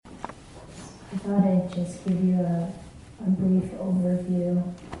I thought I'd just give you a brief overview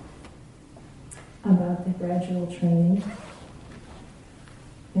about the gradual training.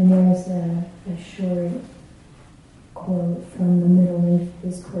 And there's a short quote from the middle-length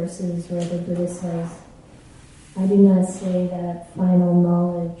discourses where the Buddha says, "I do not say that final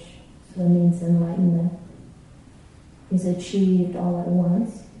knowledge," so that means enlightenment, "is achieved all at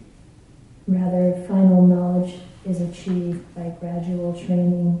once. Rather, final knowledge is achieved by gradual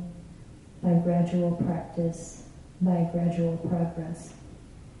training, by gradual practice, by gradual progress."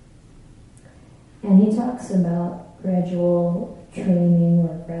 And he talks about gradual training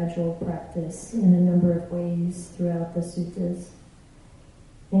or gradual practice in a number of ways throughout the suttas.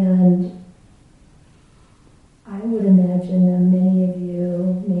 And I would imagine that many of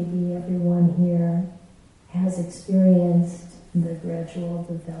you, maybe everyone here, has experienced the gradual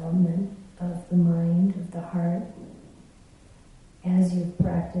development of the mind, of the heart, as you've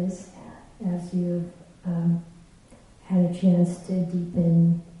practiced, as you've had a chance to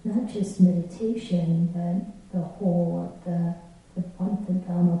deepen not just meditation, but the whole of the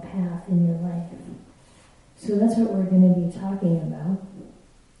Dhamma path in your life. So that's what we're going to be talking about.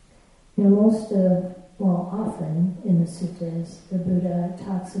 Often in the suttas, the Buddha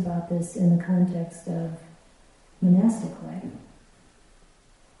talks about this in the context of monastic life.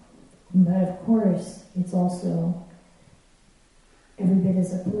 But of course, it's also every bit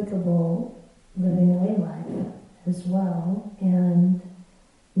as applicable living lay life as well. And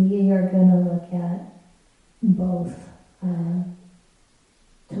we are going to look at both.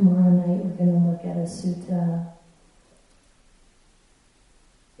 Tomorrow night we're going to look at a sutta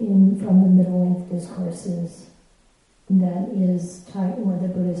from the middle-length discourses that is where the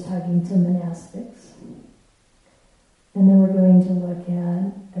Buddha is talking to monastics. And then we're going to look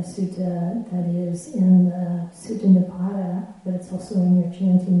at a sutta that is in the Sutta Nipada, but it's also in your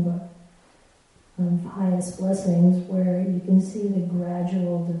chanting book of highest blessings, where you can see the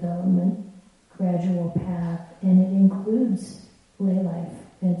gradual development, gradual path, and it includes lay life,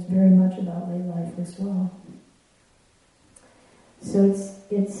 and it's very much about lay life as well. So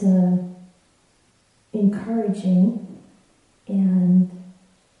it's encouraging and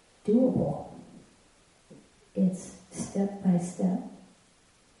doable. It's step by step.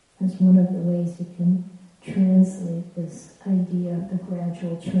 That's one of the ways you can translate this idea of the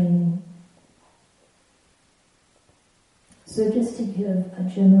gradual training. So just to give a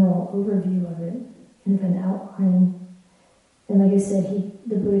general overview of it, kind of an outline, and like I said,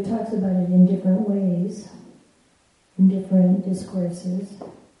 the Buddha talks about it in different ways, in different discourses.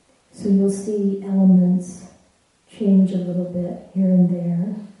 So you'll see elements change a little bit here and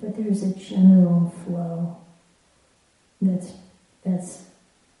there, but there's a general flow that's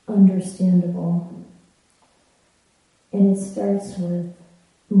understandable. And it starts with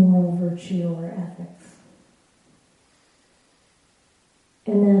moral virtue or ethics.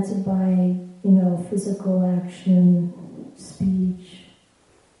 And that's by, physical action, speech,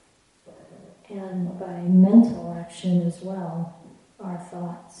 and by mental action as well, our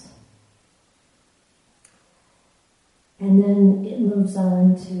thoughts. And then it moves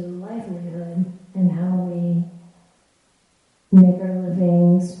on to livelihood and how we make our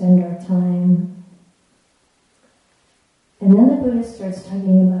living, spend our time. And then the Buddha starts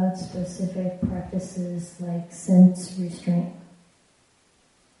talking about specific practices like sense restraint.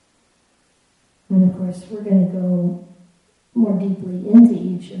 And of course, we're going to go more deeply into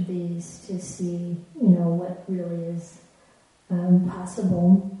each of these to see, what really is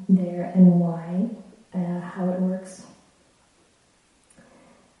possible there and why, how it works.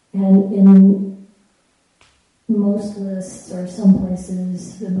 And in most lists or some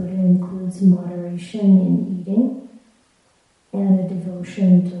places, the Buddha includes moderation in eating and a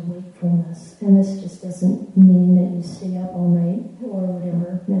devotion to wakefulness. And this just doesn't mean that you stay up all night or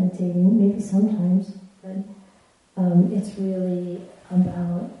whatever, meditating, maybe sometimes, but it's really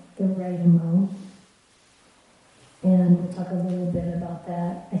about the right amount. And we'll talk a little bit about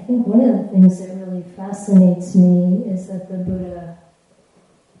that. I think one of the things that really fascinates me is that the Buddha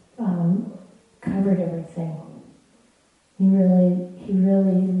covered everything. He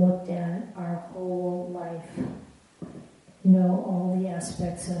really looked at our whole life, all the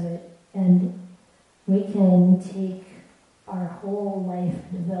aspects of it, and we can take our whole life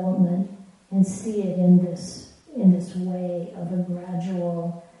development and see it in this way of a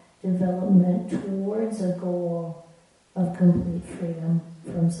gradual development towards a goal of complete freedom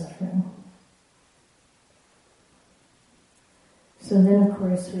from suffering. So then, of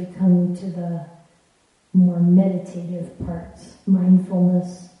course, we come to the more meditative parts,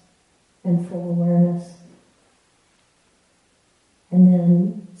 mindfulness and full awareness. And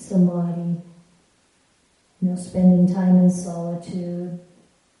then samadhi spending time in solitude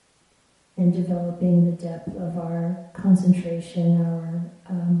and developing the depth of our concentration, our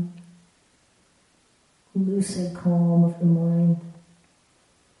lucid calm of the mind.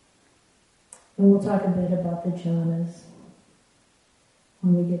 And we'll talk a bit about the jhanas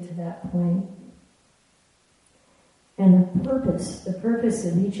when we get to that point. And the purpose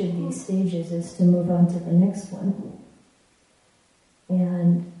of each of these stages is to move on to the next one.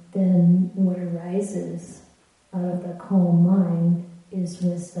 And then what arises out of the calm mind is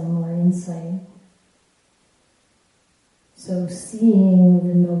wisdom or insight. So seeing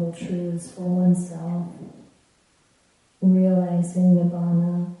the noble truths for oneself, realizing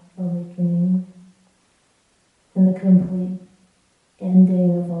Nibbana, awakening, and the complete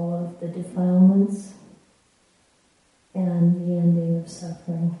ending of all of the defilements and the ending of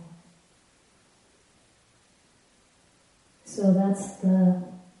suffering. So that's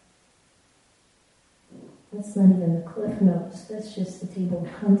not even the cliff notes, that's just the table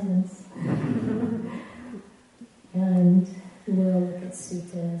of contents. And we'll look at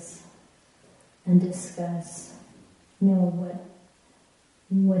suttas and discuss,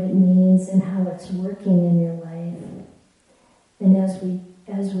 what it means and how it's working in your life. And as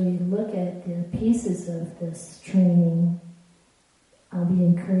we look at the pieces of this training, I'll be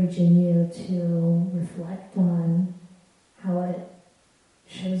encouraging you to reflect on how it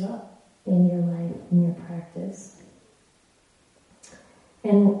shows up in your life, in your practice.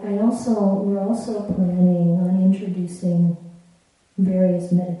 And we're also planning on introducing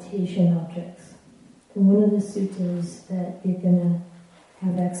various meditation objects. And one of the suttas that you're going to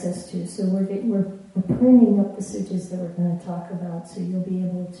have access to. So we're printing up the suttas that we're going to talk about, so you'll be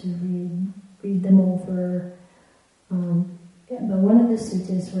able to read them over. But one of the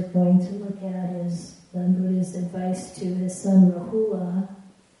suttas we're going to look at is the Buddha's advice to his son Rahula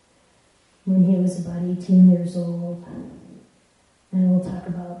when he was about 18 years old. And we'll talk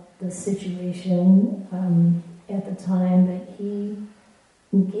about the situation at the time that he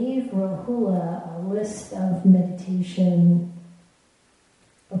gave Rahula a list of meditation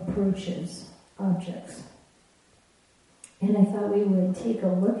approaches, objects. And I thought we would take a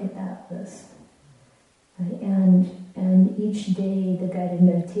look at that list. And each day the guided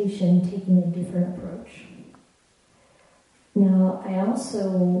meditation taking a different approach. Now, I also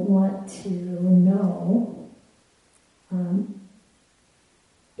want to know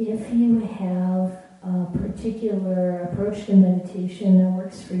if you have a particular approach to meditation that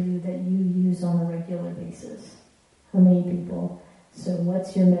works for you that you use on a regular basis. How many people? So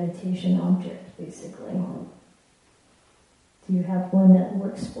what's your meditation object, basically? Do you have one that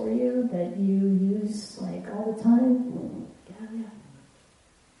works for you, that you use like all the time? Yeah.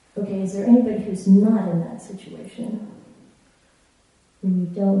 Okay, is there anybody who's not in that situation? Where you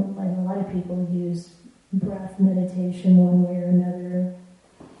don't, like a lot of people use breath meditation one way or another,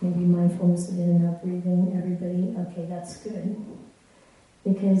 maybe mindfulness of in and out breathing, everybody, okay, that's good.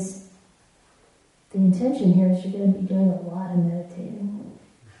 Because the intention here is you're going to be doing a lot of meditating.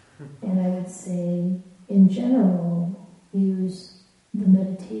 And I would say, in general, use the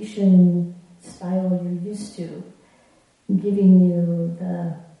meditation style you're used to, giving you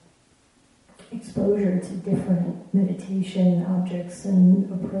the exposure to different meditation objects and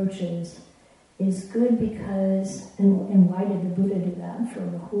approaches is good because, and why did the Buddha do that for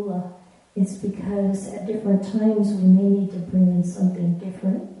Rahula? It's because at different times we may need to bring in something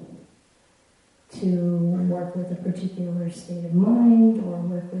different to work with a particular state of mind or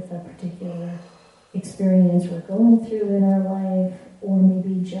work with a particular experience we're going through in our life, or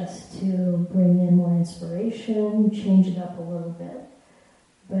maybe just to bring in more inspiration, change it up a little bit.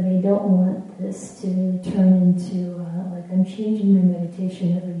 But I don't want this to turn into like I'm changing my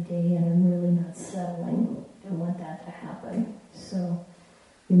meditation every day and I'm really not settling. I don't want that to happen. So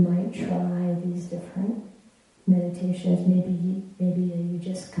you might try these different meditations. Maybe you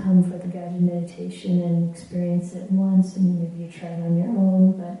just come for the guided meditation and experience it once, and maybe you try it on your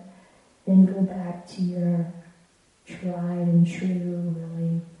own, but then go back to your tried and true,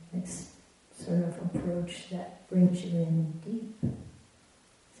 really sort of approach that brings you in deep.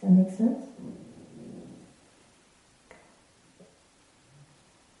 Does that make sense?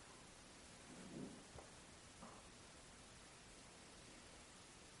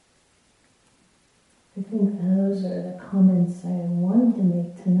 I think those are the comments I wanted to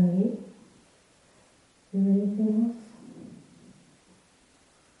make tonight. Is there anything else?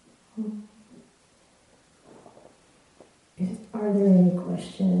 Are there any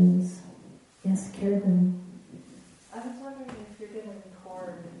questions? Yes, Carolyn. I was wondering if you're going to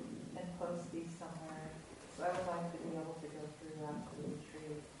record and post these somewhere. So I would like to be able to go through after the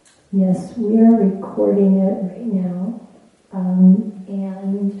retreat. Yes, we are recording it right now,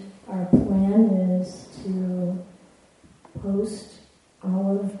 and our plan is to post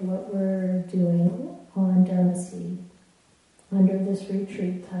all of what we're doing on Dharma Seed under this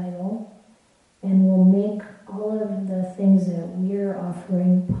retreat title, and we'll make all of the things that we're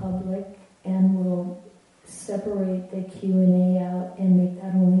offering public, and we'll separate the Q&A out and make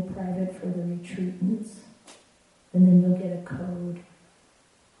that only private for the retreatants. And then you'll get a code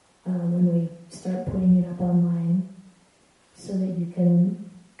when we start putting it up online, so that you can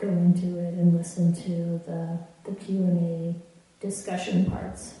go into it and listen to the Q&A discussion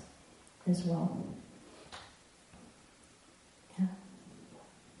parts as well. Yeah.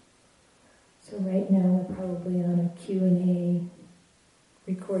 So right now we're probably on a Q&A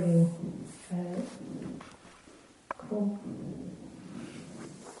recording. Cool.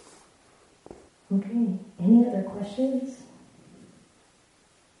 Okay, any other questions?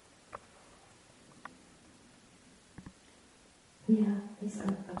 Yeah, Lisa.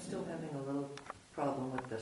 I'm still having a little problem with the